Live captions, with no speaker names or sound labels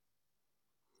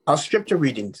Our scripture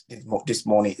reading this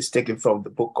morning is taken from the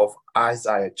book of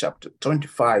Isaiah, chapter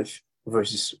 25,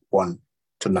 verses 1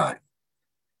 to 9.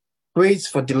 Praise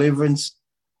for deliverance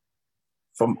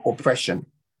from oppression.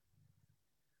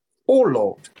 O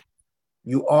Lord,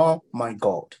 you are my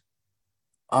God.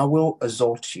 I will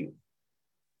exalt you.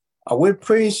 I will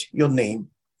praise your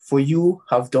name, for you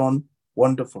have done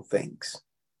wonderful things.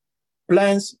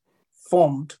 Plans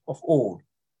formed of old,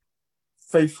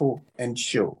 faithful and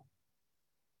sure.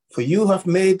 For you have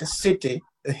made the city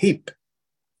a heap,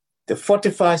 the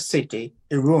fortified city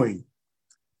a ruin.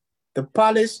 The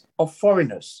palace of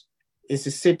foreigners is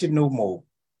a city no more.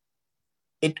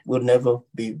 It will never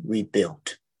be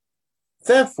rebuilt.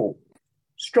 Therefore,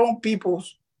 strong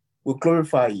peoples will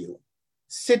glorify you.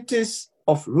 Cities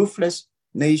of ruthless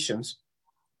nations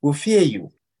will fear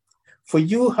you. For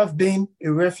you have been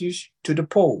a refuge to the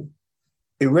poor,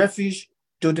 a refuge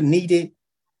to the needy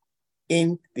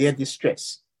in their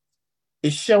distress, a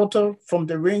shelter from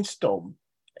the rainstorm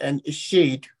and a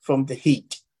shade from the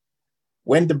heat.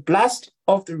 When the blast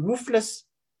of the ruthless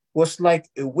was like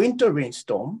a winter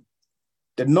rainstorm,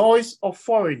 the noise of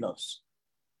foreigners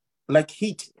like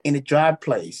heat in a dry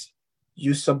place,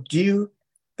 you subdue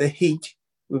the heat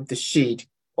with the shade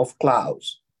of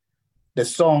clouds. The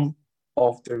song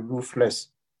of the ruthless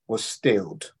was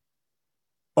stilled.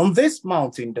 On this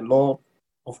mountain, the Lord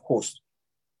of hosts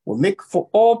will make for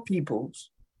all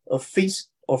peoples a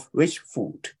feast of rich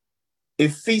food, a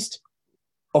feast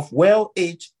of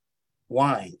well-aged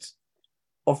wines,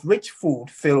 of rich food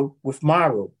filled with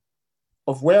marrow,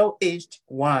 of well-aged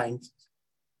wines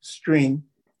stream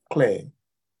clear.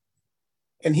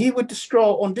 And he would destroy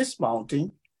on this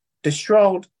mountain the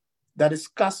shroud that is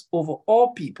cast over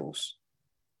all peoples,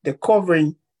 the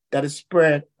covering that is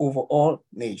spread over all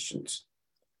nations.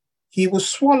 He will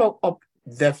swallow up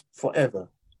death forever.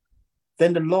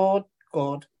 Then the Lord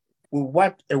God will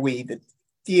wipe away the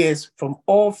tears from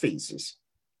all faces,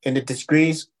 and the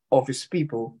disgrace of his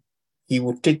people he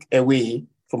will take away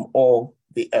from all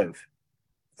the earth.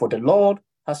 For the Lord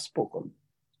has spoken.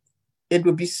 It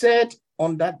will be said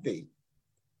on that day,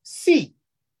 see,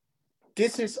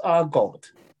 this is our God.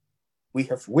 We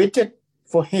have waited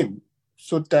for him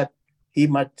so that he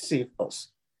might save us.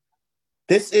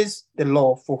 This is the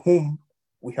Lord for whom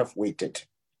we have waited.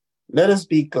 Let us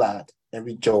be glad and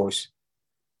rejoice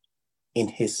in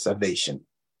his salvation.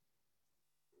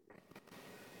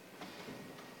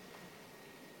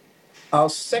 Our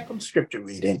second scripture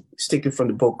reading is taken from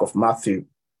the book of Matthew,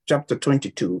 chapter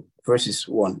 22, verses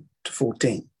 1 to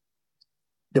 14.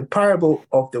 The parable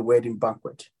of the wedding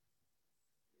banquet.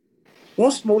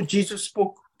 Once more, Jesus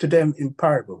spoke to them in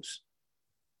parables,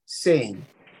 saying,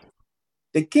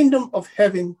 the kingdom of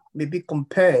heaven may be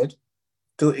compared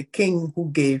to a king who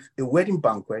gave a wedding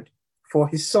banquet for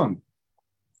his son.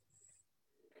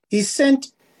 He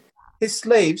sent his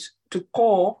slaves to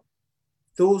call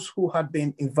those who had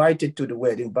been invited to the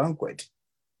wedding banquet,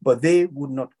 but they would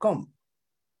not come.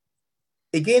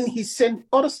 Again, he sent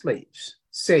other slaves,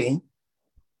 saying,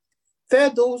 tell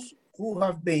those who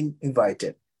have been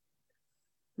invited,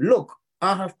 look,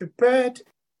 I have prepared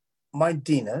my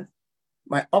dinner,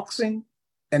 my oxen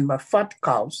and my fat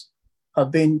cows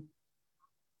have been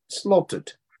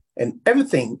slaughtered, and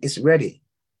everything is ready.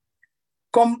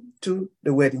 Come to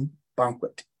the wedding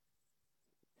banquet.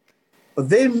 But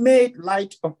they made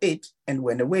light of it and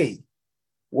went away,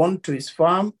 one to his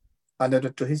farm, another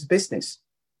to his business.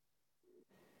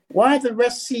 While the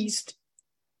rest seized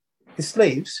his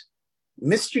slaves,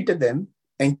 mistreated them,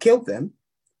 and killed them,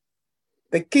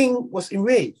 the king was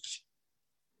enraged.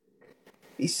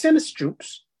 He sent his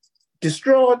troops,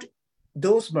 destroyed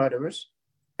those murderers,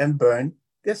 and burned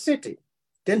their city.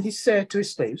 Then he said to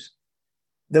his slaves,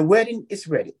 the wedding is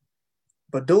ready,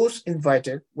 but those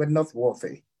invited were not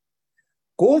worthy.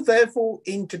 Go therefore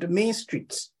into the main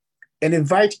streets and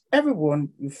invite everyone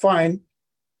you find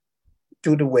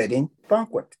to the wedding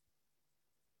banquet.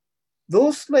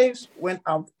 Those slaves went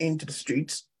out into the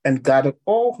streets and gathered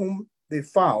all whom they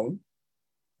found,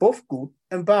 both good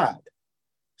and bad.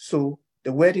 So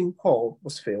the wedding hall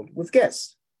was filled with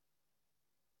guests.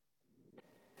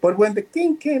 But when the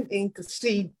king came in to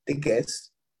see the guests,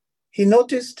 he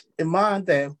noticed a man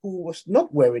there who was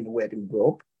not wearing a wedding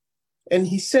robe, and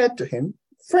he said to him,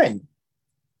 friend,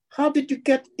 how did you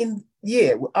get in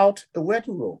here without a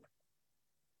wedding robe?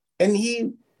 And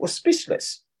he was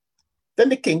speechless. Then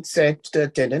the king said to the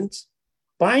attendants,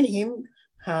 bind him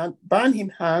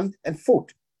hand and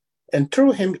foot, and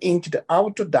threw him into the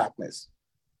outer darkness,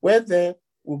 where there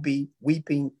will be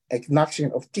weeping and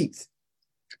gnashing of teeth.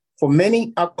 For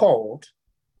many are called,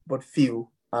 but few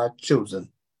are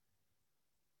chosen.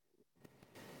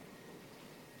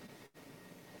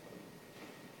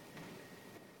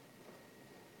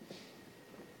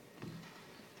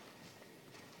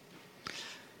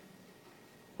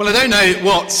 Well, I don't know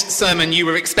what sermon you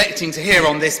were expecting to hear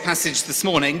on this passage this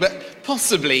morning, but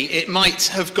possibly it might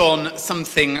have gone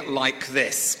something like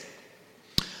this.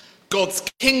 God's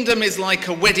kingdom is like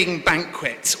a wedding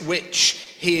banquet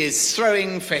which he is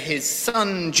throwing for his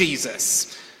son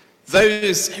Jesus.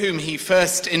 Those whom he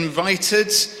first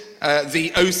invited,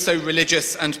 the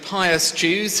oh-so-religious and pious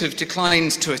Jews, have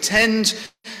declined to attend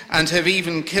and have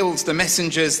even killed the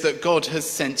messengers that God has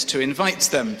sent to invite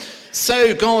them.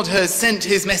 So God has sent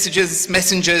his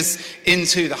messengers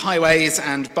into the highways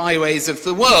and byways of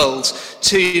the world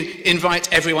to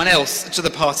invite everyone else to the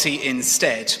party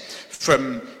instead.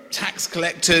 From tax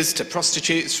collectors to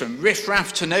prostitutes, from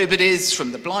riffraff to nobodies,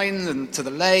 from the blind and to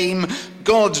the lame,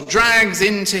 God drags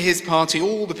into his party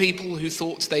all the people who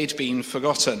thought they'd been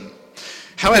forgotten.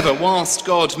 However, whilst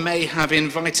God may have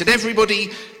invited everybody,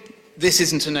 this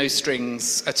isn't a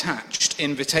no-strings-attached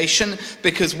invitation,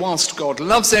 because whilst God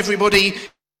loves everybody,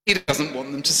 he doesn't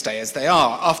want them to stay as they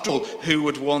are. After all, who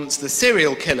would want the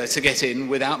serial killer to get in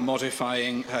without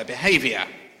modifying her behaviour?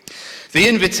 The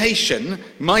invitation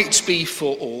might be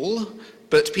for all,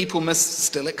 but people must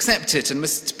still accept it and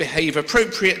must behave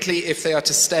appropriately if they are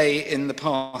to stay in the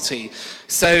party.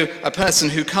 So a person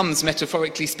who comes,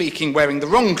 metaphorically speaking, wearing the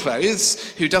wrong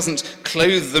clothes, who doesn't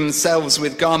clothe themselves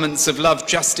with garments of love,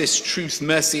 justice, truth,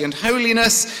 mercy and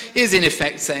holiness, is in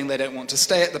effect saying they don't want to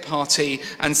stay at the party,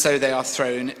 and so they are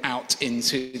thrown out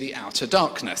into the outer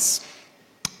darkness.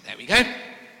 There we go.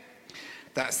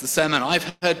 That's the sermon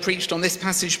I've heard preached on this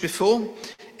passage before.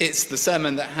 It's the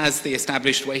sermon that has the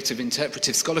established weight of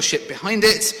interpretive scholarship behind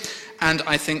it, and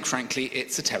I think, frankly,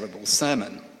 it's a terrible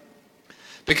sermon.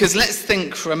 Because let's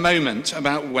think for a moment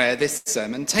about where this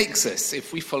sermon takes us,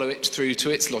 if we follow it through to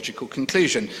its logical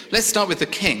conclusion. Let's start with the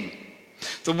king,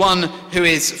 the one who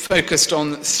is focused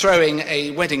on throwing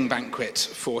a wedding banquet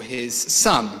for his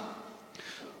son.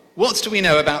 What do we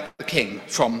know about the king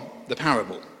from the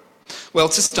parable? Well,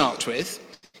 to start with,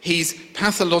 he's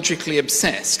pathologically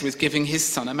obsessed with giving his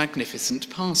son a magnificent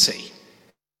party.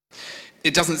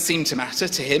 It doesn't seem to matter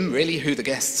to him, really, who the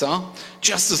guests are,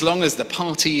 just as long as the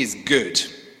party is good.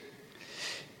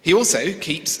 He also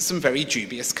keeps some very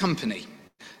dubious company.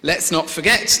 Let's not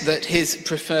forget that his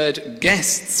preferred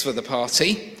guests for the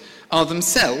party are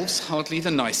themselves hardly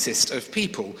the nicest of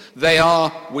people. They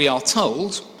are, we are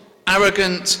told,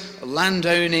 arrogant,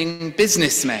 landowning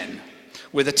businessmen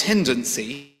with a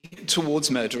tendency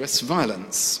towards murderous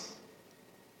violence.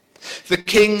 The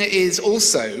king is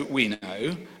also, we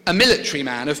know, a military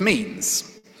man of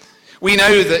means. We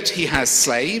know that he has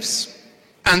slaves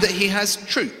and that he has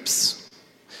troops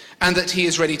and that he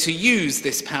is ready to use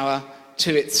this power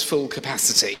to its full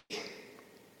capacity.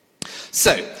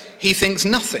 So, he thinks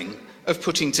nothing of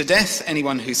putting to death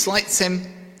anyone who slights him,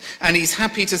 and he's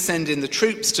happy to send in the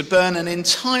troops to burn an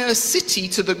entire city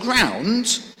to the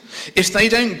ground if they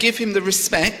don't give him the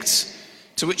respect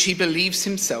to which he believes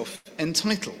himself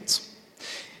entitled.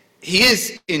 He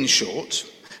is, in short,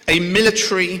 a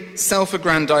military,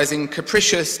 self-aggrandizing,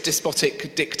 capricious,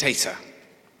 despotic dictator.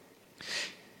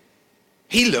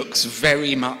 He looks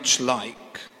very much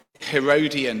like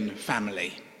Herodian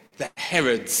family, the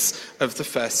Herods of the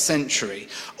first century.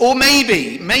 Or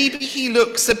maybe he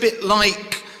looks a bit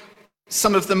like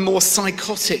some of the more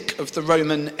psychotic of the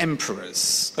Roman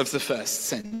emperors of the first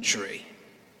century.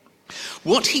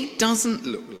 What he doesn't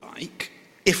look like,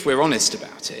 if we're honest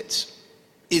about it,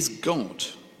 is God.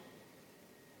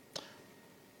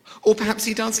 Or perhaps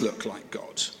he does look like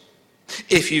God,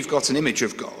 if you've got an image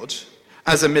of God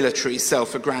as a military,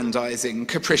 self-aggrandizing,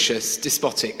 capricious,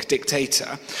 despotic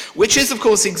dictator, which is, of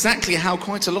course, exactly how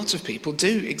quite a lot of people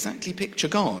do exactly picture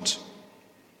God.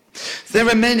 There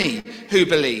are many who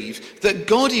believe that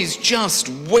God is just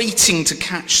waiting to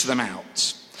catch them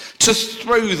out, to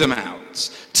throw them out,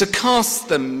 to cast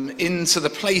them into the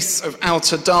place of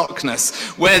outer darkness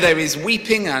where there is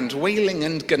weeping and wailing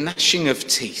and gnashing of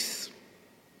teeth.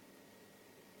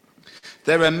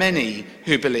 There are many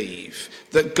who believe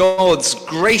that God's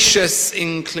gracious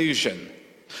inclusion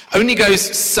only goes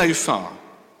so far,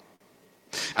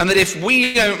 and that if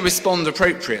we don't respond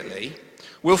appropriately,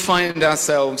 we'll find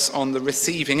ourselves on the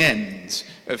receiving end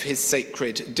of his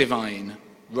sacred, divine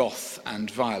wrath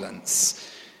and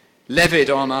violence,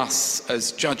 levied on us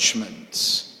as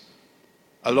judgment,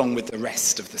 along with the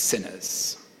rest of the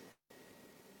sinners.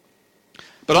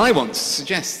 But I want to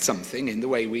suggest something in the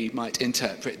way we might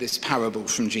interpret this parable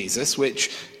from Jesus,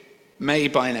 which may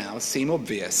by now seem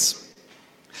obvious.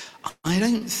 I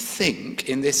don't think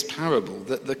in this parable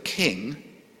that the king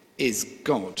is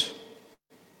God.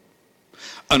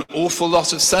 An awful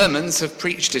lot of sermons have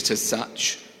preached it as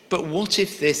such, but what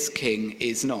if this king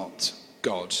is not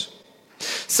God?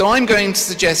 So I'm going to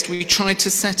suggest we try to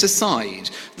set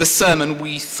aside the sermon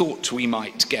we thought we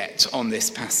might get on this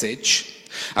passage,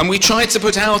 and we try to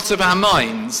put out of our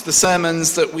minds the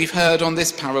sermons that we've heard on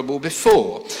this parable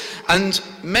before. And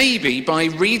maybe by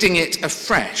reading it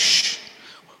afresh,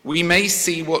 we may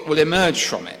see what will emerge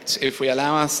from it if we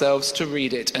allow ourselves to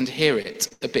read it and hear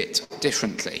it a bit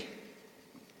differently.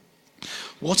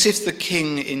 What if the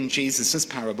king in Jesus'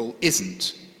 parable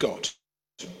isn't God?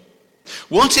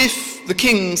 What if the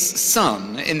king's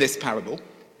son in this parable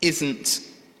isn't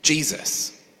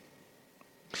Jesus?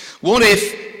 What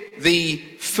if the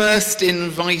first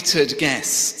invited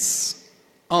guests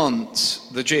aren't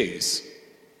the Jews?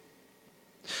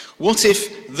 What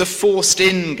if the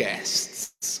forced-in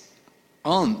guests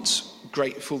aren't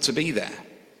grateful to be there?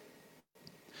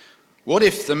 What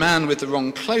if the man with the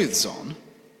wrong clothes on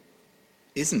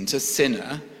isn't a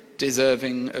sinner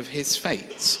deserving of his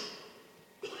fate?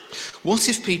 What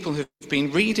if people have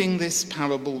been reading this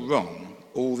parable wrong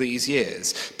all these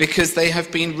years because they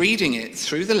have been reading it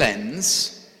through the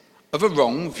lens of a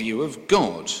wrong view of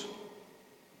God?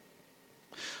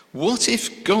 What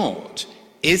if God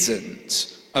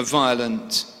isn't a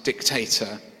violent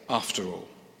dictator after all?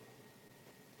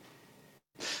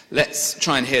 Let's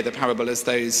try and hear the parable as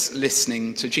those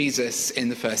listening to Jesus in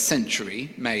the first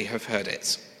century may have heard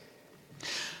it.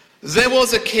 There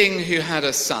was a king who had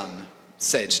a son,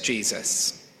 said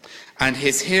Jesus, and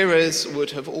his hearers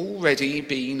would have already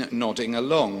been nodding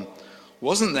along.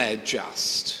 Wasn't there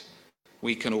just?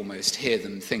 We can almost hear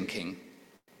them thinking.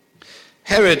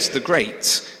 Herod the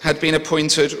Great had been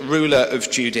appointed ruler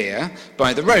of Judea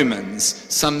by the Romans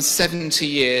some 70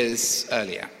 years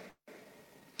earlier.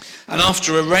 And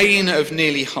after a reign of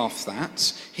nearly half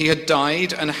that, he had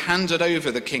died and handed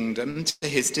over the kingdom to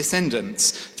his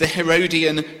descendants, the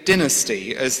Herodian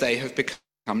dynasty as they have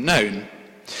become known.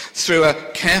 Through a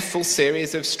careful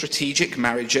series of strategic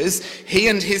marriages, he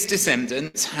and his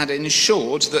descendants had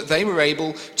ensured that they were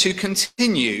able to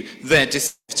continue their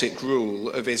despotic rule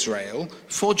of Israel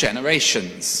for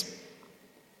generations.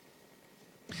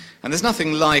 And there's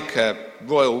nothing like a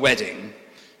royal wedding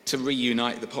to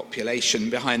reunite the population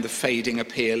behind the fading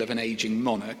appeal of an aging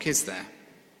monarch, is there?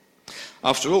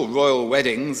 After all, royal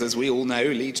weddings, as we all know,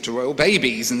 lead to royal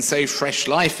babies, and so fresh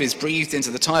life is breathed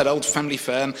into the tired old family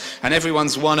firm, and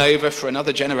everyone's won over for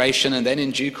another generation, and then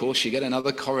in due course you get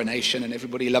another coronation, and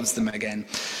everybody loves them again.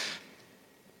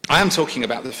 I am talking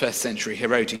about the first century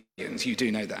Herodians. You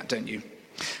do know that, don't you?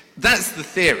 That's the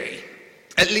theory.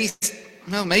 At least,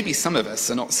 well, maybe some of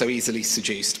us are not so easily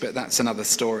seduced, but that's another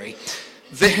story.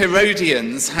 The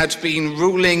Herodians had been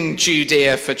ruling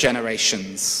Judea for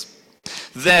generations.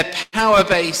 Their power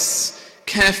base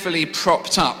carefully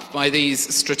propped up by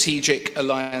these strategic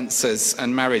alliances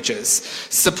and marriages,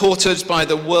 supported by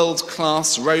the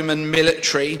world-class Roman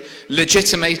military,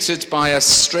 legitimated by a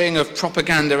string of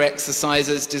propaganda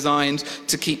exercises designed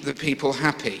to keep the people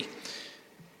happy.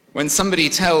 When somebody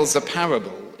tells a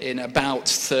parable in about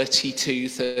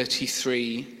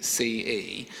 32-33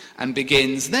 CE and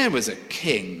begins, there was a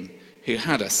king who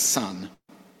had a son,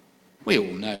 we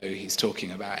all know he's talking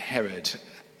about Herod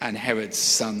and Herod's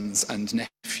sons and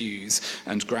nephews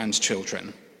and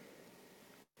grandchildren.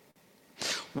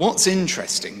 What's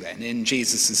interesting then in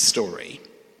Jesus' story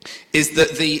is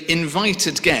that the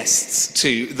invited guests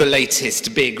to the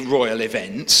latest big royal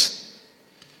event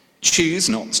choose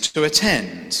not to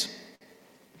attend.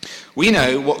 We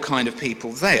know what kind of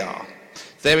people they are.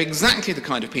 They're exactly the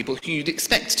kind of people who you'd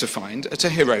expect to find at a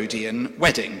Herodian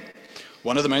wedding.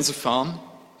 One of them owns a farm.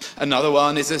 Another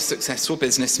one is a successful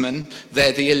businessman.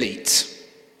 They're the elite.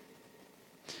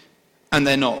 And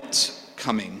they're not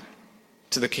coming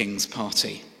to the king's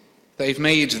party. They've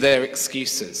made their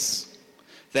excuses.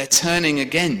 They're turning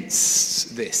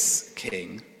against this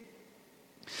king.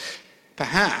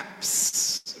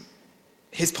 Perhaps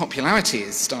his popularity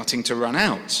is starting to run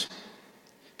out.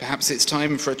 Perhaps it's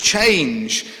time for a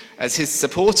change as his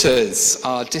supporters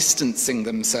are distancing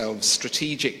themselves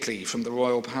strategically from the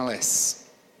royal palace.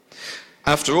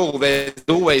 After all, there's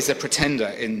always a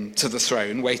pretender to the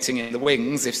throne waiting in the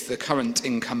wings if the current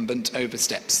incumbent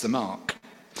oversteps the mark.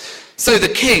 So the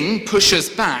king pushes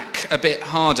back a bit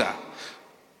harder.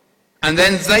 And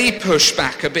then they push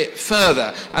back a bit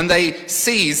further, and they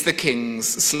seize the king's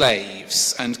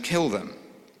slaves and kill them.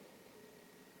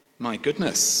 My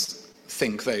goodness,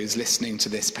 think those listening to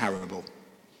this parable.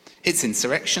 It's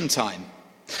insurrection time.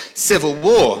 Civil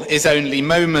war is only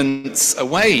moments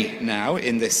away now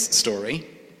in this story.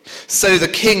 So the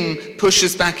king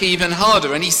pushes back even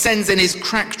harder, and he sends in his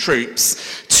crack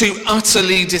troops to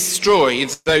utterly destroy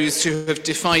those who have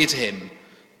defied him,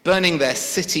 burning their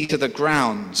city to the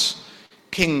ground,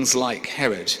 Kings like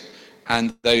Herod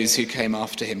and those who came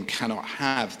after him cannot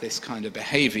have this kind of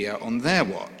behaviour on their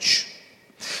watch.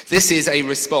 This is a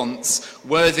response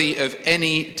worthy of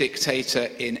any dictator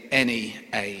in any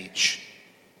age.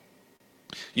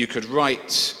 You could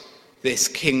write this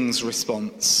king's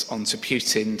response onto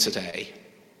Putin today.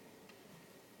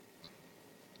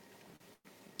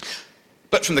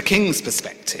 But from the king's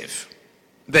perspective,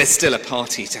 there's still a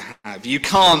party to have. You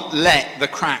can't let the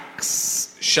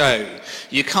cracks show.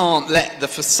 You can't let the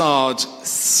facade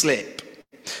slip.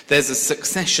 There's a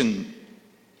succession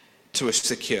to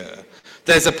secure.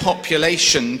 There's a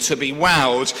population to be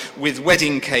wowed with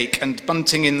wedding cake and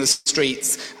bunting in the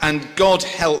streets, and God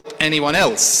help anyone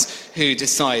else who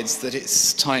decides that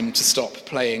it's time to stop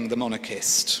playing the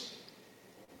monarchist.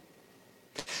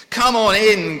 Come on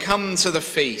in, come to the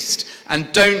feast,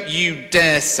 and don't you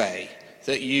dare say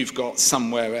that you've got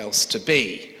somewhere else to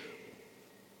be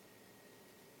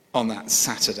on that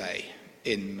Saturday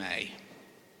in May.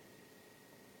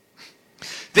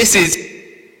 This is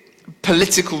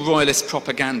political royalist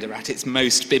propaganda at its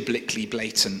most biblically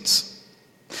blatant.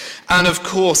 And of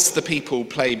course the people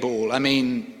play ball. I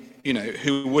mean, you know,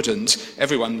 who wouldn't?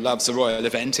 Everyone loves a royal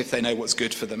event if they know what's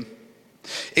good for them.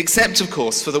 Except, of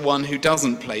course, for the one who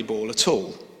doesn't play ball at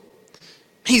all.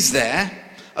 He's there,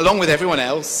 along with everyone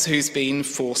else who's been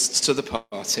forced to the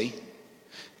party.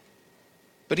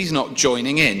 But he's not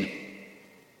joining in.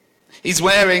 He's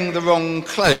wearing the wrong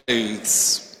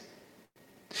clothes.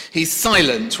 He's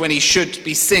silent when he should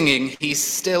be singing. He's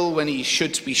still when he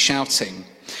should be shouting.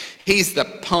 He's the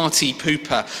party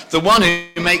pooper, the one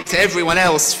who makes everyone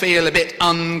else feel a bit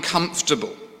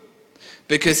uncomfortable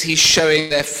because he's showing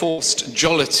their forced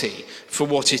jollity for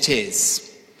what it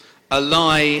is, a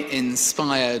lie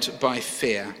inspired by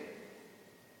fear.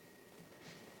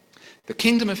 The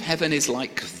kingdom of heaven is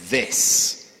like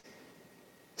this,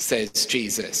 says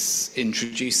Jesus,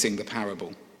 introducing the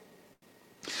parable.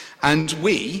 And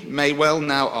we may well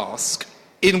now ask,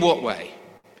 in what way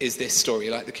is this story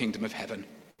like the kingdom of heaven?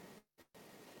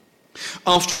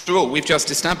 After all, we've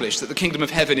just established that the kingdom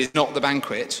of heaven is not the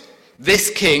banquet.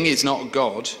 This king is not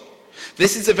God.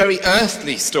 This is a very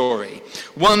earthly story,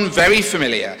 one very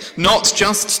familiar, not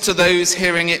just to those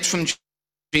hearing it from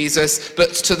Jesus,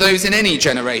 but to those in any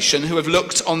generation who have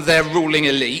looked on their ruling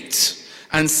elite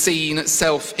and seen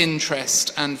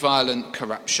self-interest and violent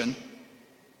corruption.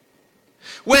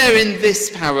 Where in this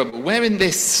parable, where in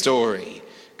this story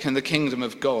can the kingdom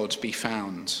of God be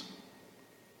found?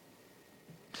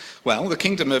 Well, the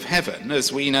kingdom of heaven,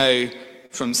 as we know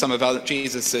from some of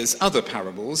Jesus' other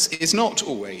parables, is not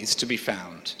always to be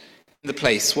found in the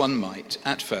place one might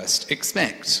at first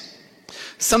expect.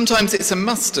 Sometimes it's a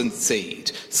mustard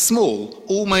seed, small,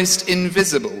 almost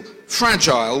invisible,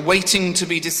 fragile, waiting to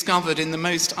be discovered in the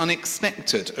most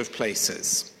unexpected of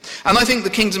places. And I think the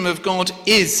kingdom of God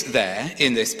is there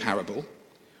in this parable.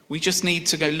 We just need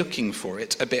to go looking for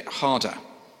it a bit harder.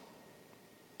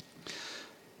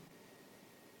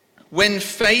 When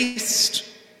faced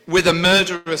with a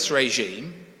murderous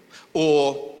regime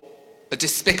or a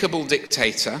despicable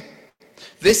dictator,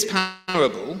 this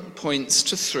parable points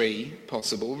to three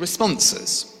possible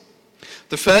responses.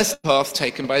 The first path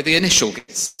taken by the initial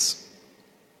guests,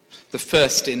 the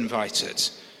first invited,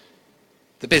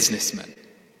 the businessman,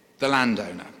 the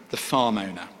landowner, the farm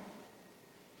owner.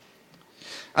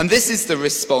 And this is the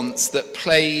response that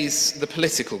plays the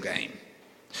political game,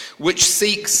 which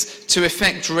seeks to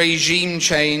effect regime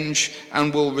change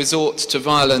and will resort to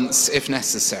violence if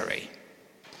necessary.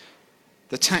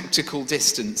 The tactical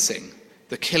distancing,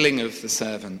 the killing of the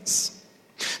servants.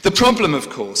 The problem, of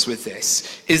course, with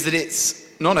this is that it's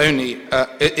not only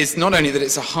that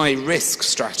it's a high-risk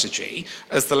strategy,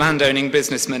 as the landowning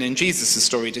businessman in Jesus'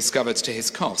 story discovered to his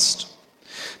cost.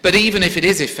 But even if it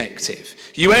is effective,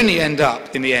 you only end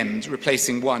up, in the end,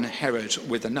 replacing one Herod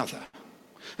with another.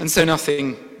 And so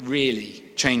nothing really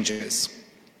changes.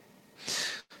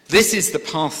 This is the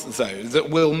path, though, that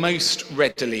will most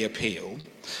readily appeal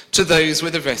to those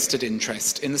with a vested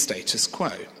interest in the status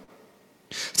quo.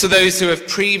 To those who have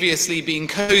previously been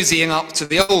cozying up to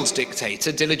the old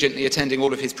dictator, diligently attending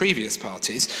all of his previous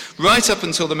parties, right up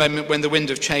until the moment when the wind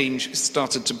of change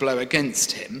started to blow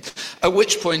against him, at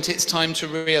which point it's time to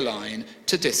realign,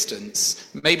 to distance,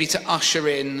 maybe to usher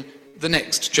in the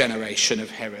next generation of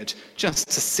Herod, just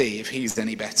to see if he's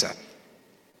any better.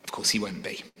 Of course he won't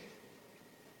be.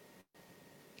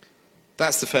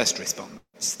 That's the first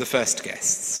response, the first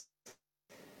guests.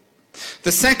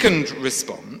 The second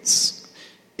response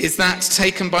is that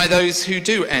taken by those who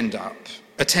do end up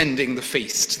attending the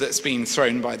feast that's been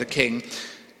thrown by the king.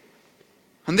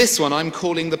 And this one I'm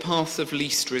calling the path of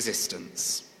least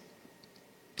resistance.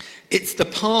 It's the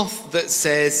path that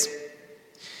says,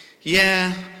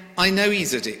 yeah, I know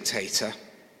he's a dictator,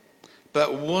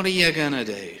 but what are you going to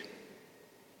do?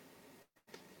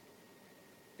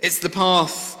 It's the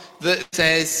path that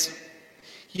says,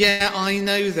 yeah, I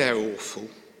know they're awful,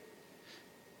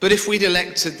 but if we'd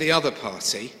elected the other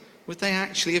party, would they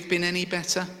actually have been any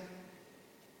better?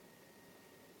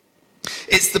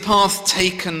 It's the path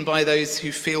taken by those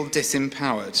who feel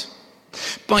disempowered,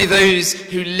 by those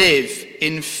who live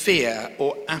in fear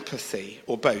or apathy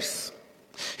or both,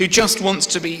 who just want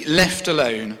to be left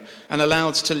alone and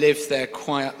allowed to live their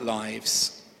quiet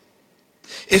lives.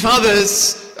 If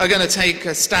others are going to take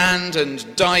a stand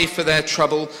and die for their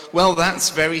trouble, well, that's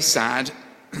very sad,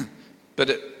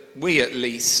 but we at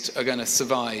least are going to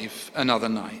survive another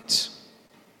night.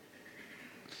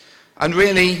 And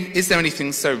really, is there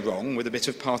anything so wrong with a bit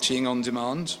of partying on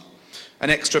demand? An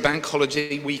extra bank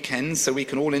holiday weekend so we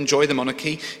can all enjoy the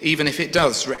monarchy, even if it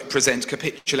does represent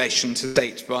capitulation to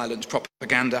state violent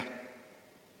propaganda?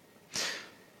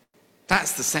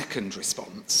 That's the second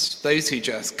response. Those who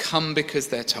just come because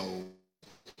they're told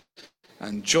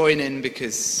and join in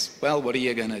because, well, what are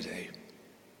you going to do?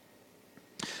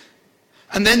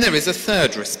 And then there is a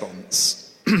third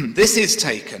response. This is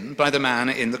taken by the man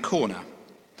in the corner,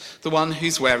 the one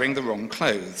who's wearing the wrong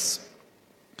clothes.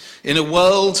 In a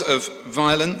world of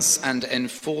violence and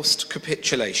enforced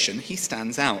capitulation, he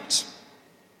stands out.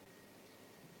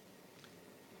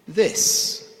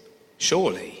 This,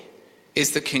 surely,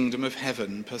 is the kingdom of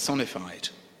heaven personified.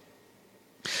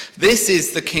 This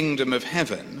is the kingdom of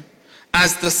heaven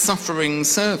as the suffering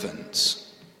servant,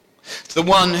 the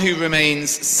one who remains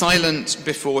silent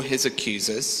before his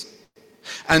accusers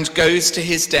and goes to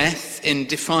his death in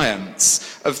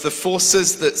defiance of the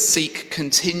forces that seek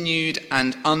continued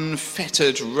and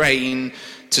unfettered reign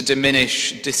to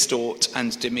diminish, distort,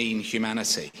 and demean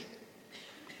humanity.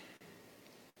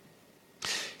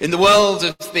 In the world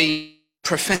of the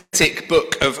prophetic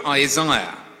book of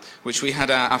Isaiah, which we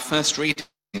had our first reading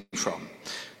from,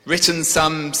 written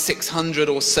some 600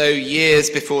 or so years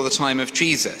before the time of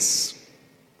Jesus,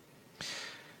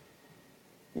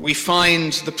 we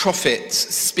find the prophet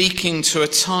speaking to a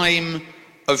time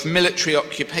of military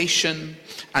occupation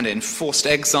and enforced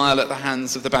exile at the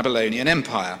hands of the Babylonian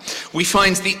Empire. We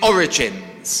find the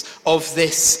origins of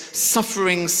this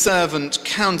suffering servant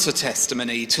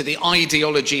counter-testimony to the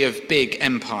ideology of big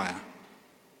empire.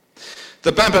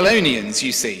 The Babylonians,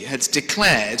 you see, had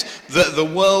declared that the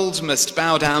world must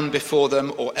bow down before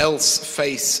them or else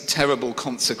face terrible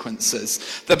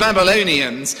consequences. The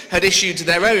Babylonians had issued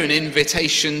their own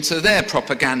invitation to their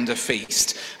propaganda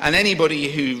feast, and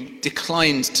anybody who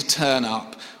declined to turn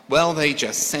up, well, they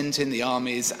just sent in the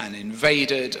armies and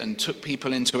invaded and took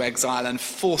people into exile and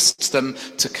forced them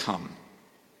to come.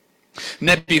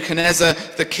 Nebuchadnezzar,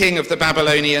 the king of the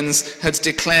Babylonians, had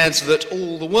declared that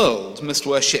all the world must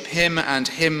worship him and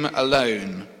him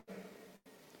alone.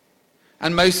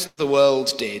 And most of the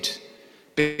world did,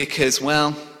 because,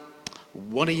 well,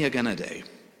 what are you going to do?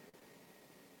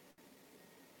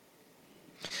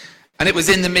 And it was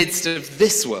in the midst of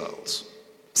this world,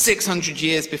 600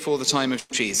 years before the time of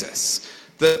Jesus,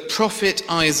 that prophet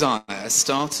Isaiah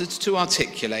started to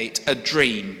articulate a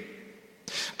dream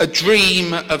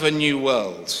of a new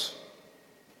world.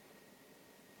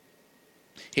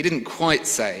 He didn't quite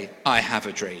say, I have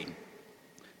a dream,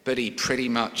 but he pretty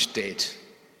much did.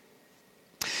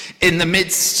 In the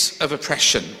midst of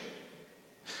oppression,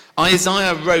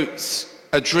 Isaiah wrote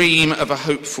a dream of a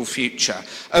hopeful future,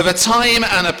 of a time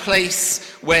and a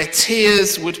place where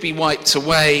tears would be wiped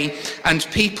away and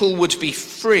people would be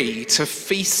free to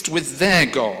feast with their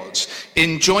God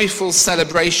in joyful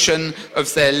celebration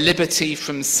of their liberty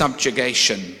from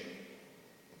subjugation.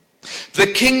 The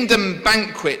kingdom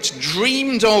banquet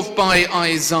dreamed of by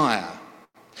Isaiah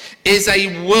is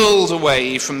a world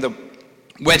away from the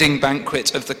wedding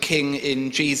banquet of the king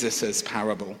in Jesus'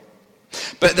 parable.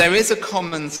 But there is a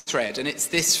common thread, and it's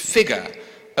this figure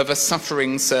of a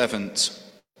suffering servant.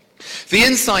 The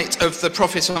insight of the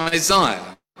prophet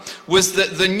Isaiah was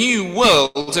that the new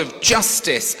world of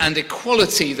justice and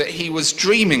equality that he was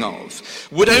dreaming of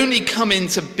would only come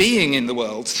into being in the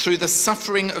world through the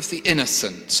suffering of the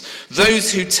innocent,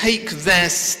 those who take their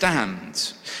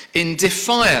stand in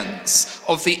defiance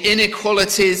of the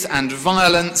inequalities and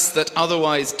violence that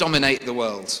otherwise dominate the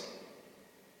world.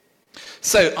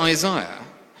 So Isaiah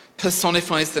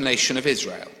personifies the nation of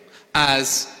Israel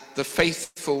as the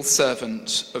faithful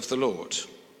servant of the Lord,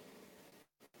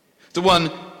 the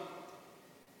one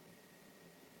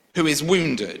who is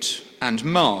wounded and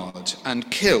marred and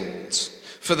killed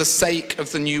for the sake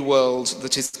of the new world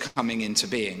that is coming into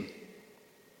being.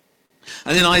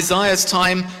 And in Isaiah's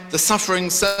time, the suffering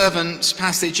servant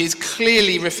passage is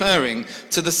clearly referring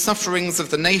to the sufferings of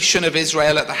the nation of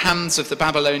Israel at the hands of the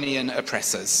Babylonian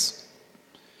oppressors.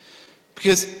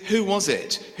 Because who was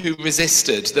it who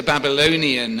resisted the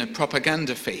Babylonian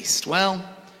propaganda feast? Well,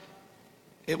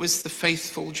 it was the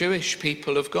faithful Jewish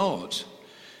people of God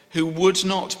who would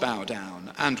not bow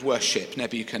down and worship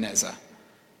Nebuchadnezzar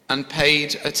and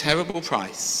paid a terrible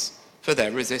price for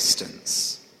their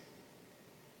resistance.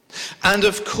 And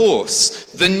of course,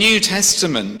 the New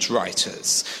Testament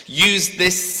writers used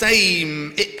this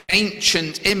same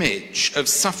ancient image of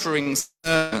suffering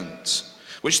servant,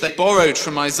 which they borrowed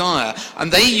from Isaiah,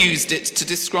 and they used it to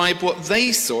describe what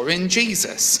they saw in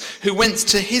Jesus, who went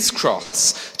to his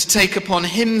cross to take upon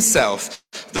himself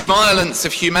the violence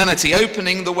of humanity,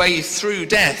 opening the way through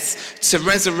death to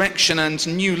resurrection and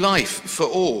new life for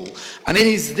all. And it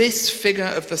is this figure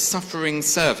of the suffering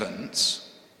servant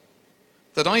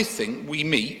that I think we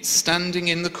meet standing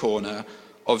in the corner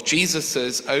of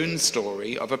Jesus' own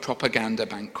story of a propaganda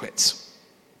banquet.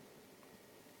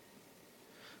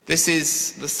 This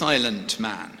is the silent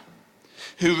man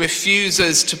who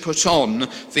refuses to put on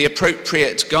the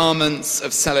appropriate garments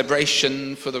of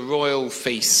celebration for the royal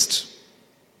feast.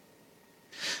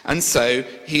 And so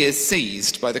he is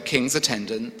seized by the king's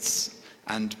attendants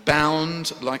and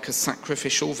bound like a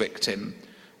sacrificial victim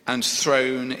and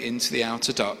thrown into the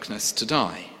outer darkness to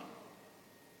die.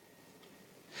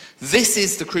 This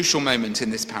is the crucial moment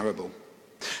in this parable.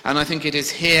 And I think it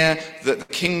is here that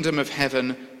the kingdom of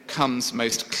heaven comes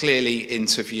most clearly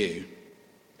into view.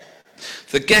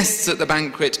 The guests at the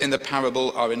banquet in the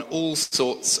parable are in all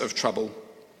sorts of trouble.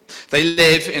 They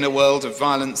live in a world of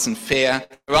violence and fear.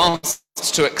 They're asked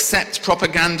to accept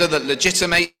propaganda that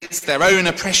legitimates their own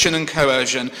oppression and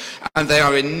coercion, and they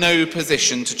are in no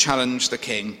position to challenge the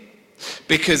king,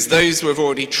 because those who have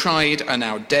already tried are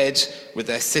now dead, with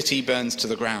their city burned to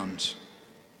the ground.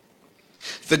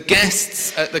 The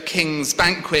guests at the king's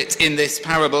banquet in this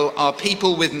parable are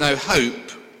people with no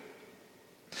hope,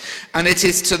 and it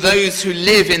is to those who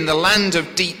live in the land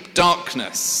of deep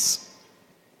darkness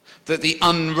that the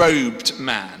unrobed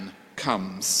man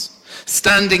comes.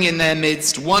 Standing in their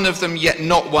midst, one of them yet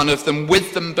not one of them,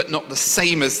 with them but not the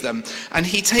same as them. And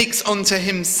he takes unto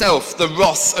himself the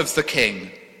wrath of the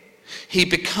king. He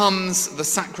becomes the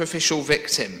sacrificial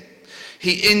victim.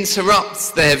 He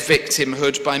interrupts their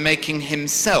victimhood by making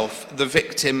himself the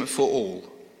victim for all.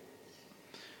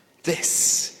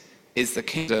 This is the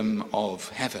kingdom of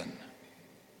heaven.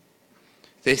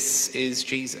 This is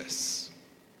Jesus.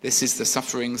 This is the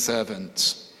suffering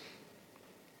servant.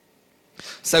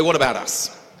 So what about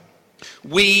us?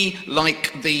 We,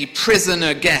 like the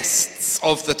prisoner guests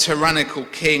of the tyrannical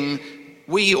king,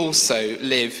 we also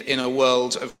live in a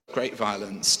world of great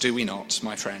violence, do we not,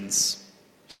 my friends?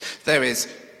 There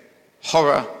is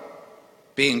horror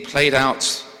being played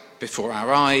out before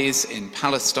our eyes in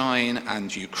Palestine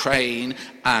and Ukraine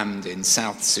and in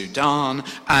South Sudan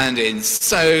and in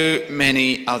so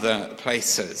many other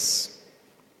places.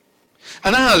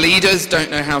 And our leaders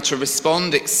don't know how to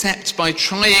respond except by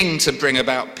trying to bring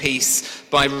about peace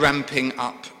by ramping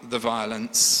up the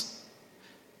violence,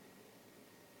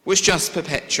 which just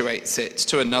perpetuates it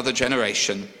to another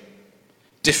generation,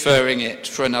 deferring it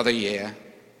for another year.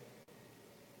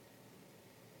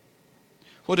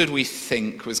 What did we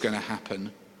think was going to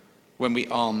happen when we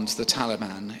armed the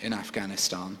Taliban in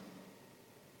Afghanistan?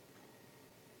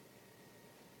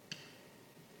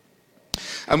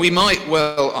 And we might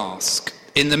well ask,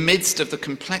 in the midst of the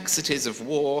complexities of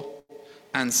war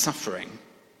and suffering,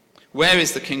 where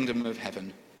is the kingdom of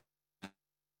heaven?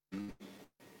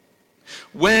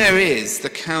 Where is the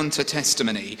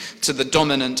counter-testimony to the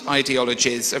dominant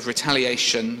ideologies of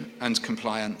retaliation and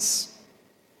compliance?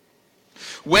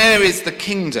 Where is the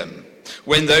kingdom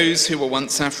when those who were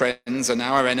once our friends are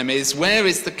now our enemies? Where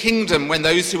is the kingdom when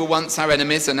those who were once our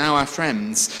enemies are now our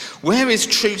friends? Where is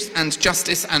truth and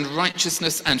justice and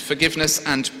righteousness and forgiveness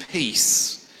and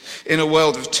peace in a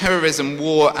world of terrorism,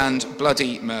 war and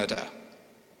bloody murder?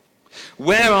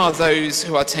 Where are those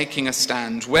who are taking a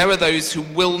stand? Where are those who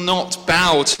will not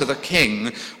bow to the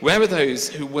king? Where are those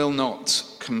who will not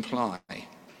comply?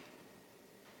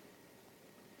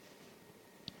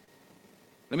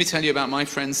 Let me tell you about my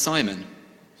friend Simon.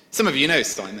 Some of you know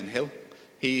Simon Hill.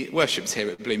 He worships here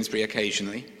at Bloomsbury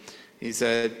occasionally. He's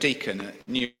a deacon at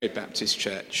New Road Baptist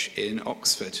Church in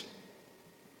Oxford.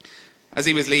 As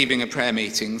he was leaving a prayer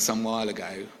meeting some while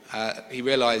ago, he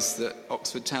realised that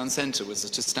Oxford town centre was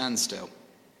at a standstill.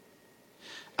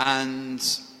 And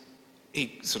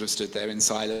he sort of stood there in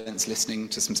silence, listening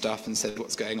to some stuff, and said,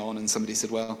 "What's going on?" And somebody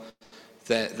said, "Well,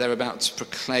 they're about to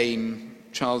proclaim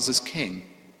Charles as king.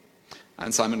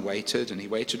 And Simon waited, and he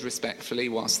waited respectfully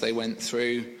whilst they went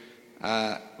through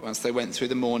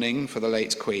the mourning for the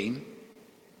late Queen.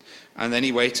 And then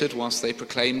he waited whilst they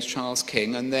proclaimed Charles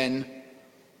king, and then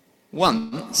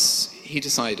once he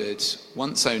decided,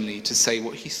 once only, to say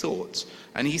what he thought.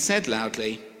 And he said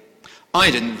loudly,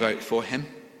 "I didn't vote for him."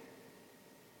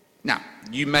 Now,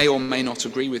 you may or may not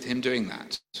agree with him doing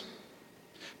that,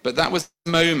 but that was a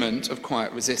moment of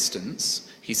quiet resistance.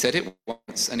 He said it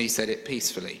once, and he said it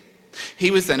peacefully.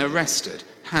 He was then arrested,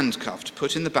 handcuffed,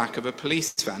 put in the back of a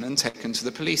police van and taken to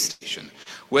the police station,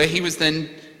 where he was then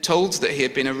told that he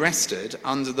had been arrested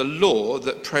under the law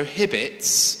that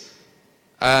prohibits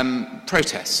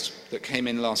protest that came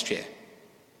in last year.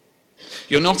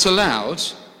 You're not allowed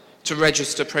to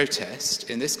register protest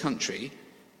in this country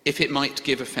if it might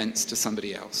give offence to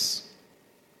somebody else.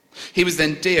 He was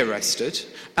then de-arrested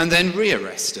and then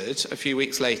re-arrested a few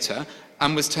weeks later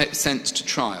and was sent to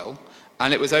trial,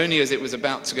 and it was only as it was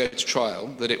about to go to trial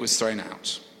that it was thrown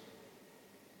out.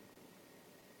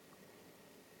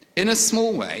 In a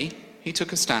small way, he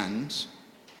took a stand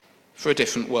for a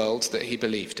different world that he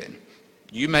believed in.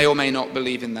 You may or may not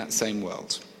believe in that same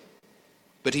world,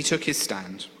 but he took his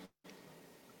stand.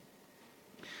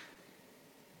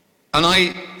 And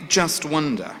I just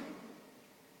wonder,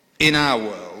 in our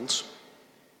world,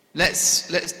 let's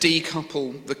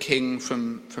decouple the king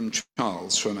from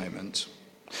Charles for a moment.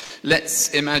 Let's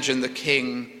imagine the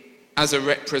king as a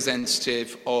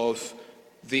representative of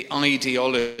the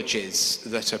ideologies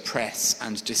that oppress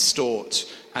and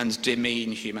distort and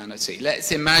demean humanity.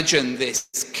 Let's imagine this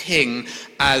king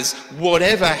as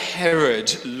whatever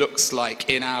Herod looks like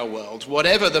in our world,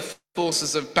 whatever the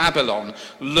forces of Babylon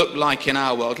look like in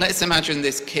our world. Let's imagine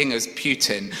this king as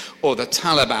Putin or the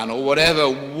Taliban or whatever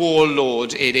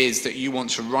warlord it is that you want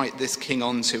to write this king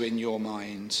onto in your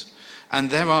mind. And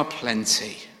there are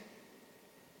plenty.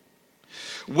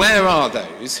 Where are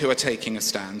those who are taking a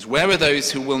stand? Where are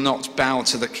those who will not bow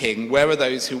to the king? Where are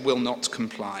those who will not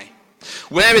comply?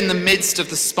 Where in the midst of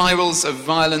the spirals of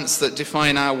violence that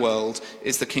define our world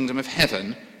is the kingdom of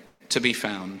heaven to be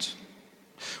found?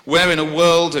 Where in a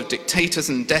world of dictators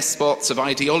and despots, of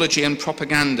ideology and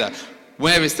propaganda,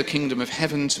 where is the kingdom of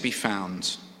heaven to be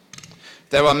found?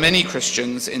 There are many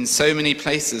Christians in so many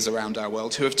places around our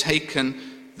world who have taken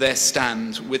their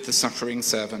stand with the suffering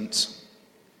servant,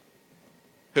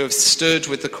 who have stood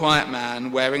with the quiet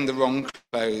man wearing the wrong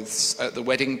clothes at the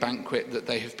wedding banquet that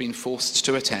they have been forced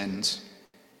to attend.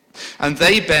 And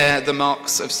they bear the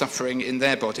marks of suffering in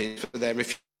their body for their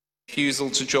refusal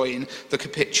to join the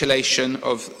capitulation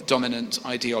of dominant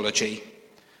ideology.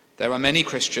 There are many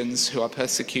Christians who are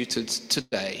persecuted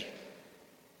today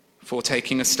for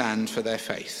taking a stand for their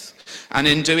faith. And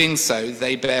in doing so,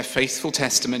 they bear faithful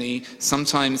testimony,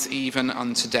 sometimes even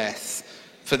unto death,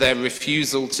 for their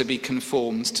refusal to be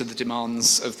conformed to the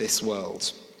demands of this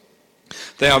world.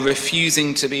 They are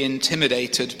refusing to be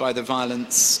intimidated by the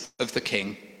violence of the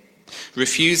king,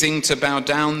 refusing to bow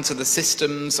down to the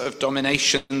systems of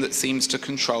domination that seems to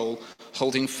control,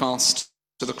 holding fast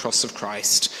to the cross of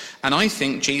Christ. And I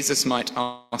think Jesus might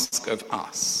ask of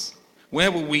us,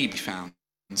 where will we be found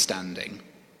standing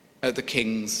at the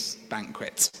king's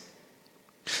banquet?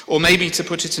 Or maybe, to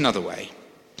put it another way,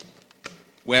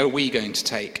 where are we going to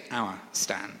take our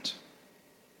stand?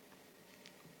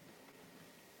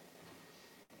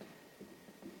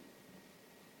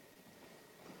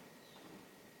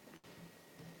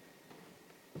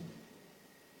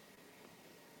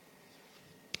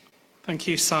 Thank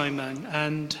you, Simon.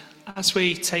 And as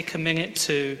we take a minute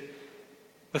to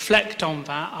reflect on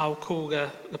that, I'll call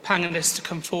the panelists to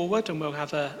come forward and we'll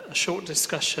have a short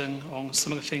discussion on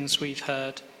some of the things we've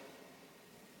heard.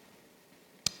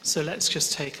 So let's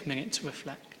just take a minute to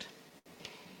reflect.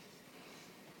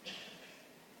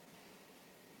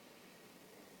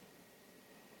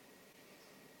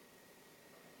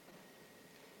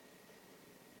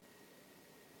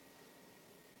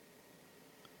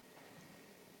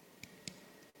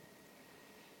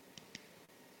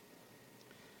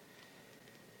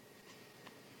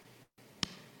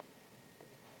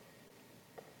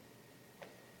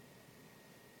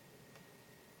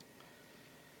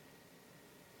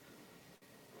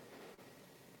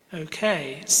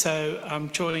 Okay, so I'm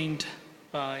joined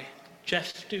by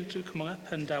Jeff, do come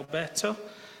up, and Alberto,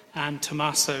 and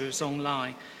Tommaso's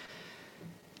online.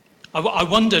 I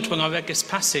wondered when I read this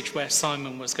passage where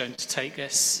Simon was going to take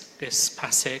this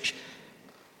passage.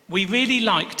 We really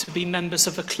like to be members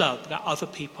of a club that other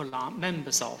people aren't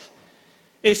members of.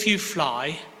 If you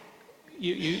fly,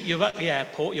 you're at the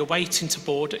airport, you're waiting to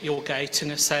board at your gate,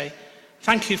 and they say,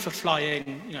 "Thank you for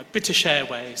flying, British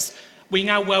Airways. we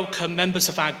now welcome members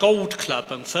of our Gold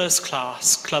Club and First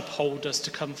Class Club holders to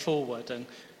come forward, and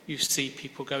you see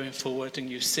people going forward and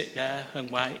you sit there and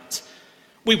wait.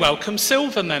 We welcome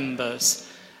Silver members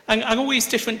and all these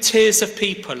different tiers of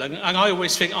people, and I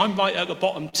always think I'm right at the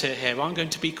bottom tier here. I'm going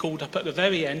to be called up at the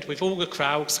very end with all the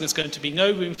crowds, and there's going to be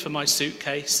no room for my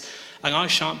suitcase, and I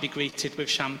shan't be greeted with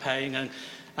champagne, and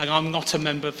I'm not a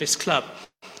member of this club.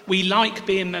 We like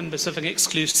being members of an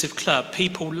exclusive club.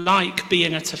 People like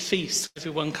being at a feast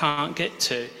everyone can't get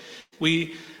to.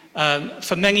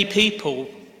 For many people,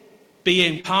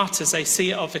 being part, as they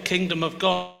see it, of the kingdom of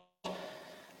God,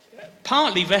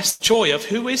 partly rests joy of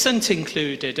who isn't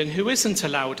included and who isn't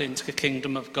allowed into the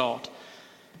kingdom of God.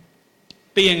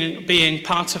 Being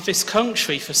part of this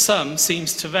country, for some,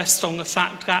 seems to rest on the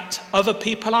fact that other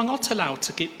people are not allowed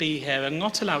to be here and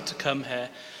not allowed to come here.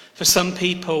 For some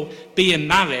people, being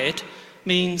married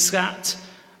means that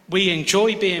we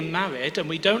enjoy being married and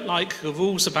we don't like the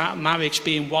rules about marriage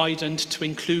being widened to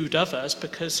include others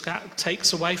because that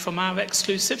takes away from our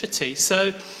exclusivity.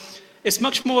 So it's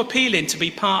much more appealing to be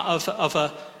part of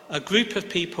a group of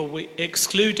people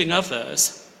excluding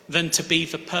others than to be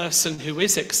the person who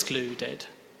is excluded,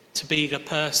 to be the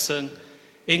person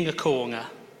in the corner.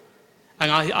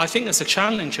 And I think there's a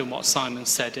challenge in what Simon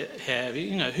said here.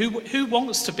 You know, who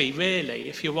wants to be, really,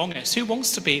 if you're honest, who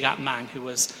wants to be that man who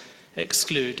was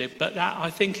excluded? But that,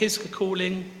 I think, is the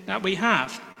calling that we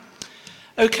have.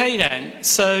 Okay, then.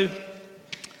 So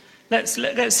let's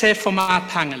hear from our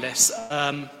panelists.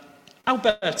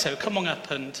 Alberto, come on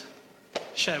up and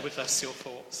share with us your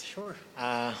thoughts. Sure.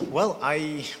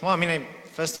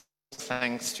 First,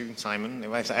 thanks to Simon.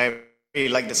 I really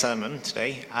like the sermon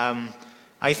today.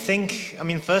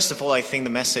 First of all, I think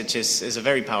the message is a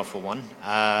very powerful one.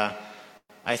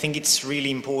 I think it's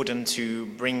really important to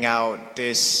bring out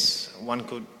this, one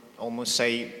could almost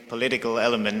say, political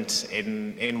element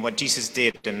in what Jesus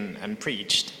did and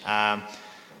preached.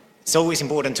 It's always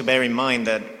important to bear in mind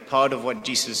that part of what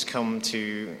Jesus came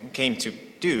to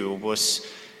do was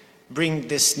bring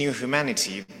this new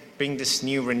humanity, bring this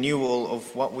new renewal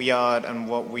of what we are and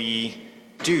what we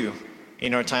do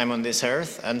in our time on this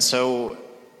earth. And so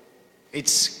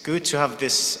it's good to have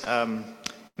this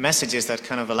messages that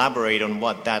kind of elaborate on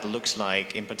what that looks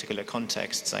like in particular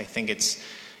contexts. I think it's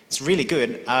really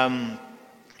good. I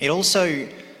also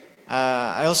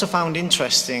found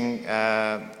interesting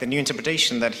the new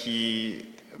interpretation that he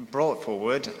brought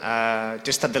forward,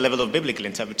 just at the level of biblical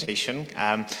interpretation.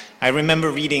 I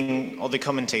remember reading all the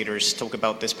commentators talk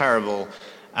about this parable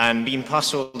and being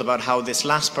puzzled about how this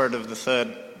last part of the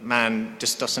third man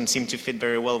just doesn't seem to fit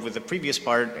very well with the previous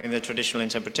part in the traditional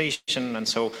interpretation, and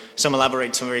so some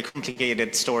elaborate some very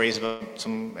complicated stories about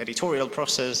some editorial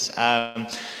process.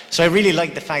 So I really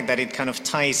like the fact that it kind of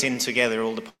ties in together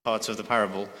all the parts of the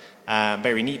parable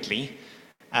very neatly.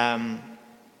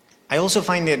 I also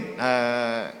find it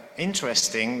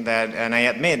interesting that, and I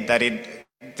admit that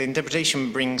the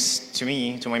interpretation brings to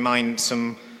my mind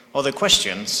some other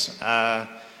questions,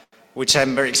 which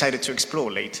I'm very excited to explore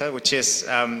later, which is,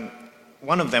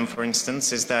 one of them, for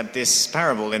instance, is that this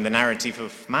parable in the narrative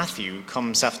of Matthew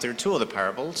comes after two other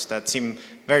parables that seem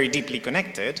very deeply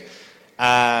connected,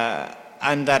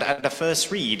 and that at the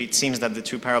first read, it seems that the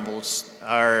two parables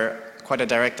are quite a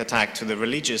direct attack to the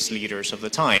religious leaders of the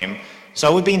time. So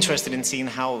I would be interested in seeing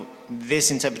how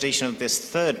this interpretation of this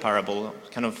third parable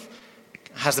kind of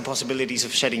has the possibilities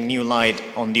of shedding new light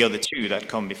on the other two that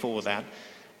come before that.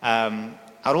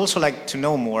 I'd also like to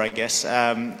know more, I guess,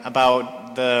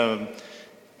 about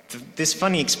this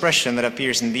funny expression that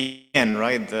appears in the end,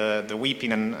 right? The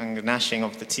weeping and the gnashing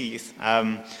of the teeth.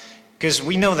 Because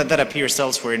we know that appears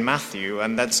elsewhere in Matthew,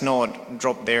 and that's not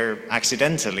dropped there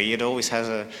accidentally. It always has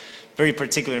a very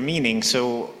particular meaning.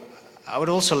 So I would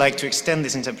also like to extend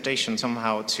this interpretation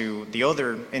somehow to the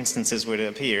other instances where it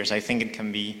appears. I think it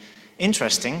can be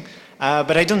interesting.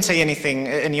 But I don't say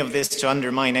any of this to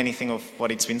undermine anything of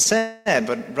what it's been said,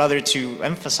 but rather to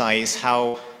emphasize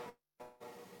how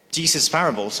Jesus'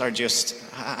 parables are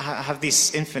have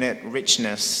this infinite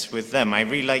richness with them. I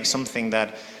really like something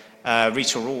that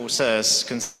Richard Rohr says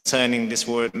concerning this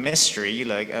word mystery.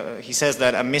 He says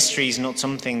that a mystery is not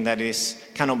something that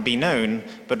cannot be known,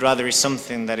 but rather is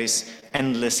something that is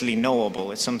endlessly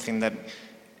knowable. It's something that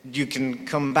you can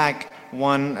come back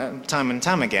one time and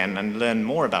time again and learn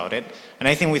more about it. And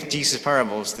I think with Jesus'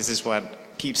 parables, this is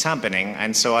what keeps happening.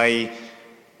 And so I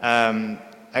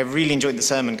really enjoyed the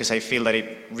sermon because I feel that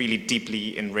it really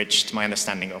deeply enriched my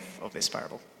understanding of this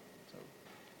parable.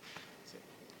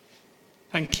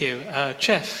 Thank you.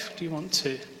 Jeff, do you want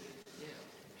to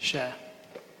share?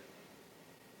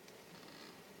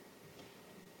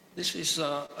 This is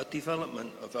a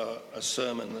development of a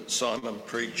sermon that Simon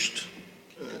preached.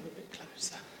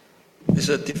 This is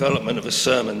a development of a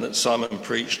sermon that Simon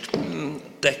preached a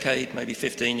decade, maybe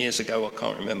 15 years ago. I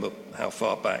can't remember how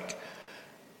far back.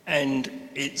 And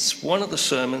it's one of the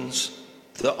sermons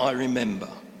that I remember.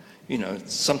 You know,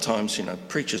 sometimes,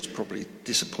 preachers are probably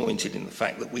disappointed in the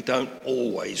fact that we don't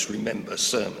always remember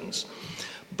sermons.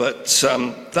 But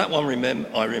that one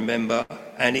I remember,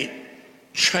 and it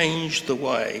changed the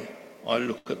way I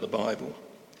look at the Bible.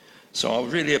 So I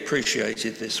really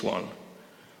appreciated this one.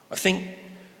 I think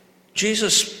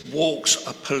Jesus walks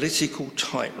a political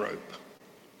tightrope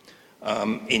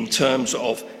in terms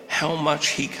of how much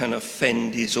he can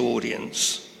offend his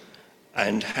audience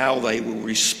and how they will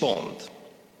respond.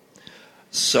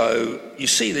 So you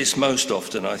see this most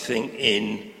often, I think,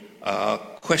 in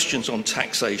questions on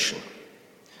taxation,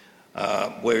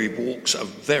 where he walks a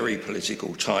very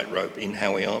political tightrope in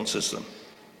how he answers them.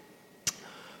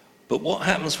 But what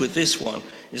happens with this one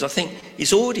is, I think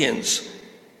his audience,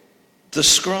 the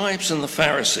scribes and the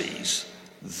Pharisees,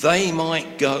 they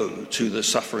might go to the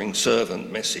suffering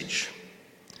servant message.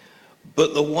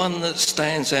 But the one that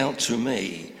stands out to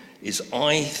me is,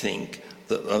 I think,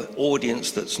 that the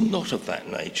audience that's not of that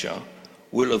nature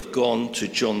will have gone to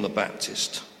John the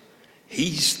Baptist.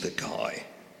 He's the guy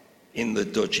in the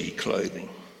dodgy clothing.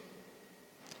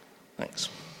 Thanks.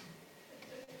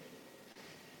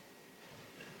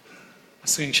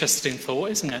 That's an interesting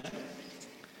thought, isn't it?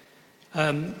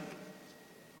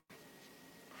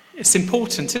 It's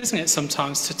important, isn't it,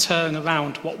 sometimes to turn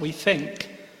around what we think,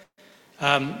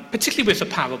 particularly with the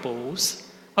parables.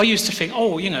 I used to think,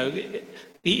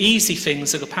 the easy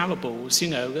things are the parables.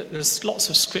 There's lots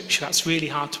of scripture that's really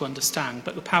hard to understand,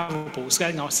 but the parables,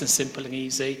 they're nice and simple and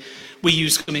easy. We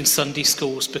use them in Sunday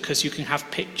schools because you can have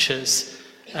pictures,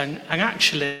 and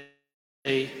actually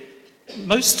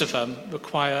most of them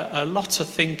require a lot of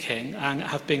thinking and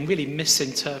have been really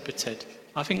misinterpreted.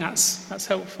 I think that's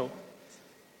helpful.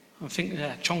 I think,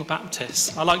 John the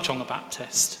Baptist. I like John the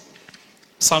Baptist.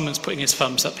 Simon's putting his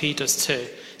thumbs up, he does too.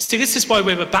 See, this is why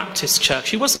we're a Baptist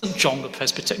church. He wasn't John the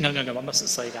Presbyterian. No, I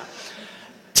mustn't say that.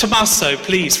 Tommaso,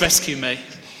 please rescue me.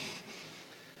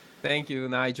 Thank you,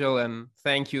 Nigel, and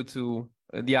thank you to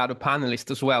the other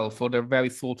panelists as well for their very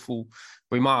thoughtful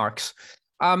remarks.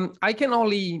 I can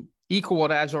only echo what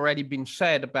has already been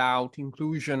said about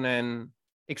inclusion and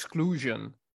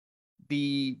exclusion.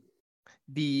 The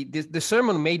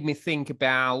sermon made me think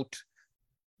about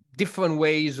different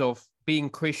ways of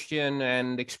being Christian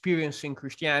and experiencing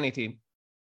Christianity.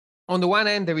 On the one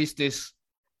hand, there is this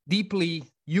deeply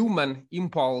human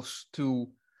impulse to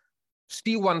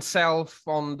see oneself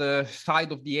on the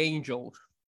side of the angels,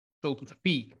 so to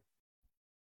speak,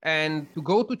 and to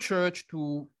go to church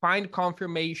to find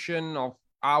confirmation of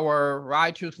our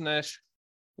righteousness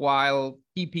while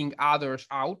keeping others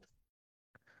out.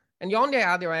 And on the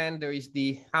other hand, there is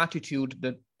the attitude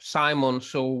that Simon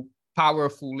so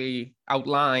powerfully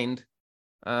outlined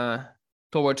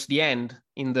towards the end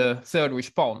in the third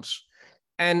response.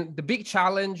 And the big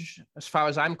challenge, as far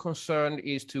as I'm concerned,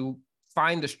 is to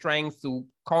find the strength to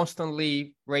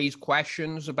constantly raise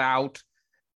questions about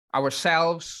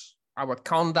ourselves, our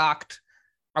conduct,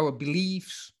 our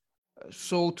beliefs,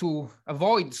 so to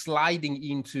avoid sliding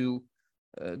into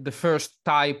the first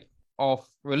type of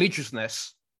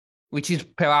religiousness, which is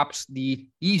perhaps the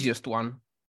easiest one.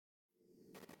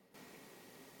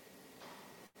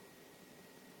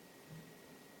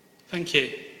 Thank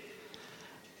you.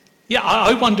 Yeah,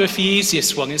 I wonder if the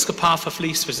easiest one is the path of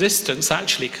least resistance,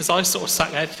 actually, because I sort of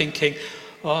sat there thinking,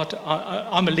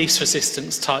 I'm a least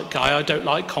resistance type guy. I don't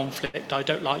like conflict. I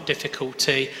don't like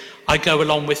difficulty. I go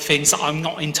along with things that I'm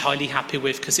not entirely happy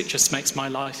with because it just makes my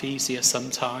life easier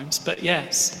sometimes. But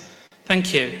yes,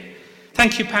 thank you.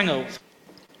 Thank you, panel.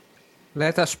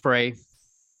 Let us pray.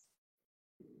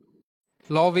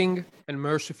 Loving and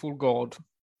merciful God,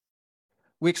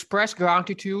 we express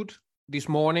gratitude this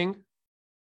morning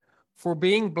for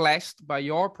being blessed by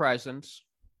your presence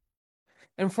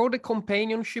and for the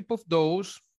companionship of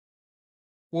those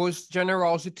whose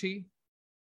generosity,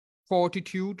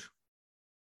 fortitude,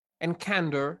 and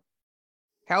candor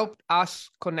helped us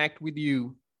connect with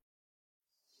you.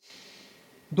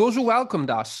 Those who welcomed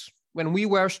us when we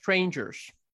were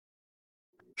strangers,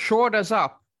 shored us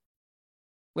up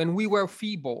when we were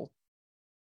feeble,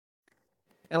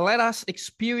 and let us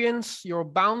experience your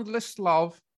boundless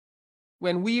love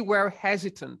when we were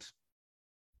hesitant,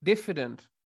 diffident,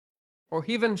 or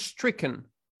even stricken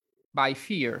by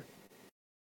fear.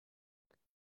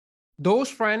 Those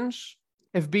friends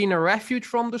have been a refuge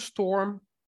from the storm,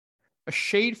 a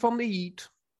shade from the heat,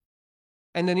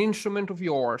 and an instrument of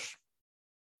yours,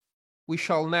 we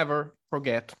shall never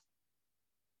forget.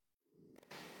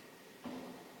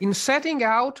 In setting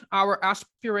out our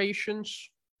aspirations,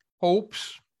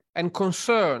 hopes, and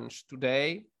concerns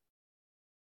today,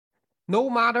 no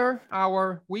matter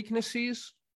our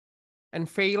weaknesses and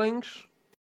failings,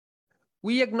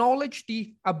 we acknowledge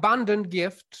the abundant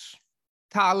gifts,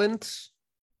 talents,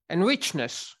 and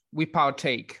richness we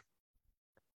partake,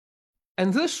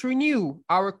 and thus renew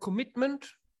our commitment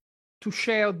to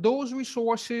share those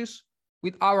resources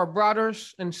with our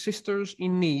brothers and sisters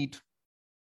in need,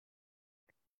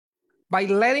 by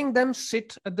letting them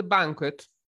sit at the banquet,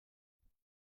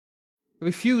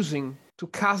 refusing to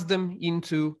cast them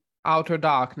into outer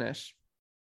darkness.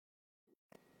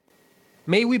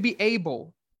 May we be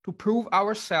able to prove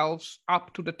ourselves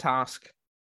up to the task.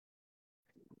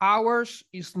 Ours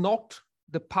is not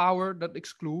the power that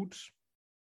excludes.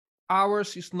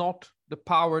 Ours is not the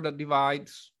power that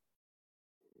divides.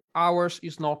 Ours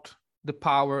is not the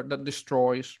power that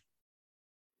destroys.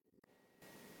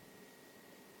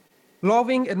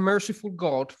 Loving and merciful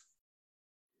God,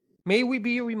 may we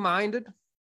be reminded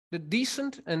that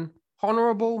decent and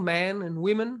honorable men and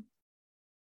women,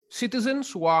 citizens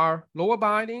who are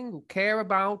law-abiding, who care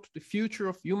about the future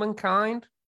of humankind,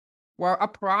 who are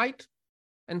upright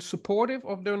and supportive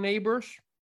of their neighbors,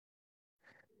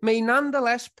 may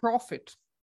nonetheless profit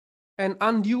and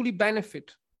unduly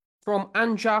benefit from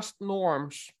unjust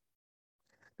norms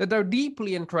that are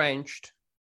deeply entrenched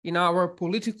in our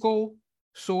political,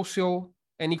 social,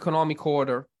 and economic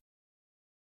order.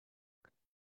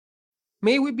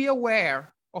 May we be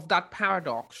aware of that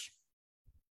paradox,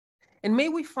 and may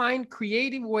we find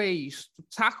creative ways to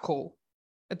tackle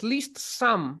at least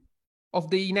some of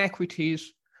the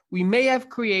inequities we may have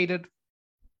created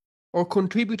or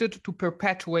contributed to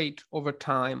perpetuate over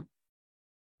time.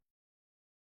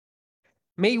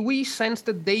 May we sense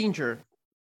the danger,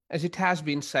 as it has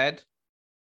been said,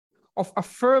 of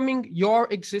affirming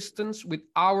your existence with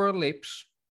our lips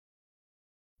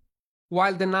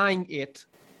while denying it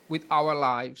with our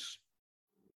lives.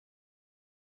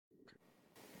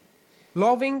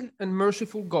 Loving and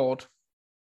merciful God,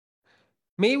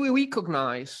 may we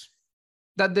recognize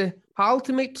that the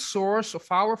ultimate source of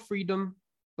our freedom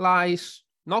lies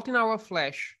not in our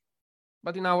flesh,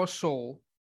 but in our soul.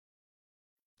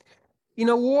 In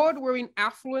a world wherein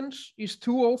affluence is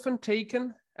too often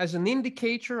taken as an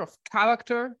indicator of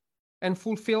character and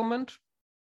fulfillment,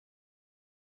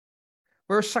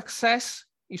 where success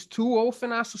is too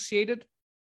often associated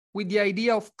with the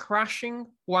idea of crushing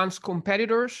one's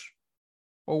competitors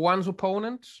or one's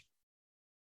opponents,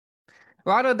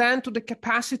 rather than to the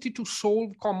capacity to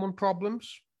solve common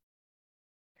problems,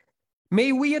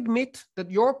 may we admit that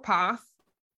your path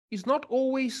is not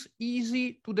always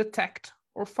easy to detect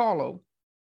or follow,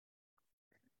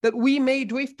 that we may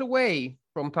drift away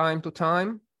from time to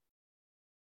time,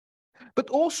 but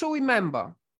also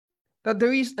remember that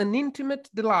there is an intimate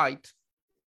delight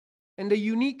and a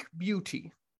unique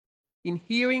beauty in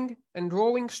hearing and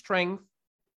drawing strength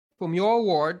from your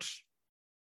words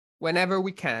whenever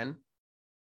we can.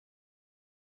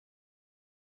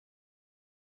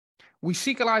 We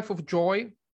seek a life of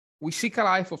joy, we seek a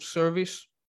life of service,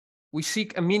 we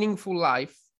seek a meaningful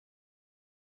life.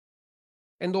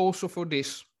 And also for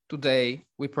this, today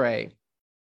we pray.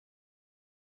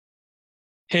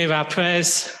 Hear our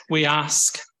prayers, we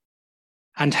ask,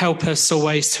 and help us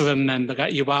always to remember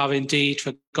that you are indeed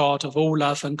the God of all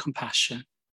love and compassion.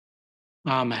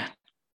 Amen.